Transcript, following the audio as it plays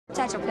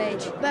Satchel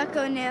Paige. Buck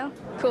O'Neill.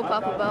 Cool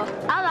Papa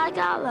Ball. I like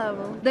all of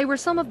them. They were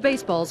some of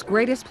baseball's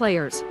greatest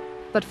players.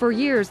 But for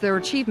years, their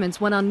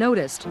achievements went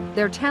unnoticed,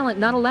 their talent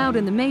not allowed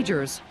in the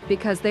majors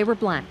because they were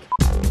black.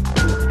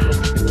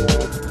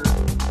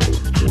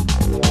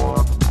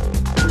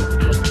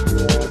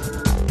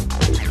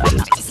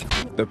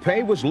 The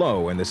pay was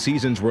low and the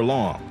seasons were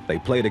long. They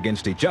played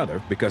against each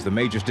other because the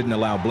majors didn't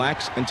allow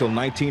blacks until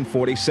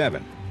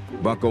 1947.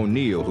 Buck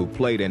O'Neill, who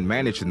played and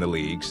managed in the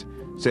leagues,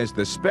 says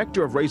the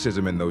specter of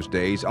racism in those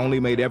days only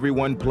made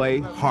everyone play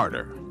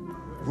harder.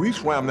 We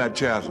swam that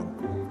chasm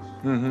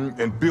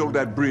and built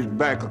that bridge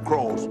back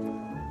across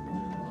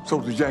so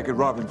the Jackie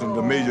Robinson,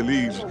 the major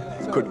leagues,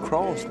 could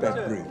cross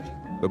that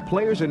bridge. The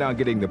players are now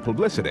getting the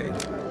publicity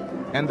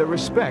and the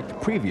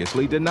respect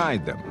previously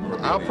denied them.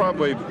 I'll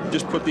probably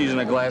just put these in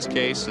a glass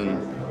case and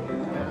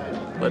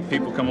let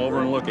people come over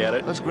and look at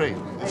it. That's great.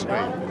 That's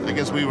great. I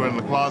guess we were in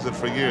the closet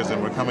for years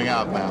and we're coming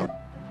out now.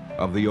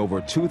 Of the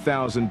over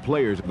 2,000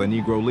 players of the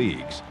Negro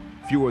Leagues,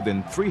 fewer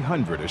than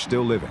 300 are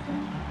still living.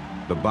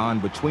 The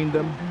bond between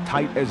them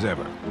tight as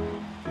ever.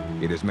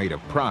 It is made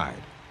of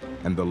pride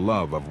and the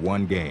love of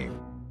one game.